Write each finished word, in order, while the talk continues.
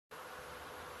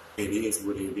It is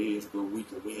what it is, but we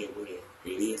can win with it. It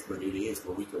is, but it is,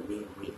 but we can win with it.